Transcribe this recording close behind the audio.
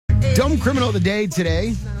Dumb criminal of the day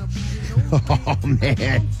today. Oh,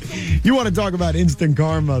 man. You want to talk about instant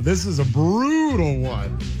karma. This is a brutal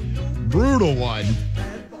one. Brutal one.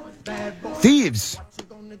 Thieves.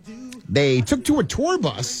 They took to a tour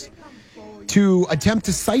bus to attempt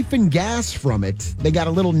to siphon gas from it. They got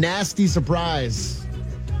a little nasty surprise.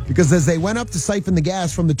 Because as they went up to siphon the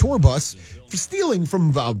gas from the tour bus, for stealing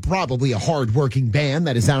from probably a hard-working band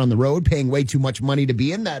that is out on the road, paying way too much money to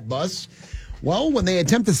be in that bus, well, when they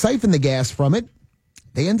attempt to siphon the gas from it,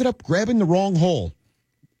 they ended up grabbing the wrong hole.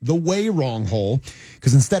 The way wrong hole.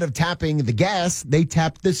 Because instead of tapping the gas, they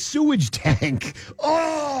tapped the sewage tank.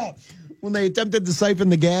 Oh! When they attempted to siphon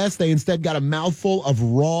the gas, they instead got a mouthful of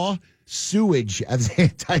raw sewage as they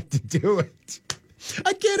tried to do it.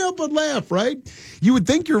 I can't help but laugh, right? You would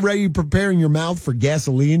think you're ready preparing your mouth for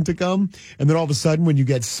gasoline to come, and then all of a sudden when you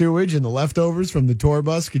get sewage and the leftovers from the tour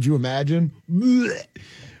bus, could you imagine? Blech.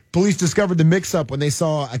 Police discovered the mix-up when they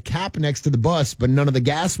saw a cap next to the bus, but none of the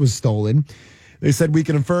gas was stolen. They said we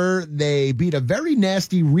can infer they beat a very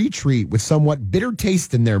nasty retreat with somewhat bitter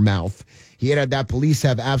taste in their mouth. He added that police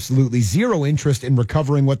have absolutely zero interest in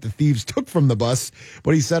recovering what the thieves took from the bus,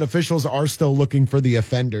 but he said officials are still looking for the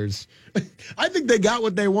offenders. I think they got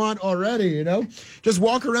what they want already, you know? Just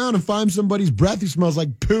walk around and find somebody's breath who smells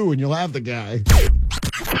like poo and you'll have the guy.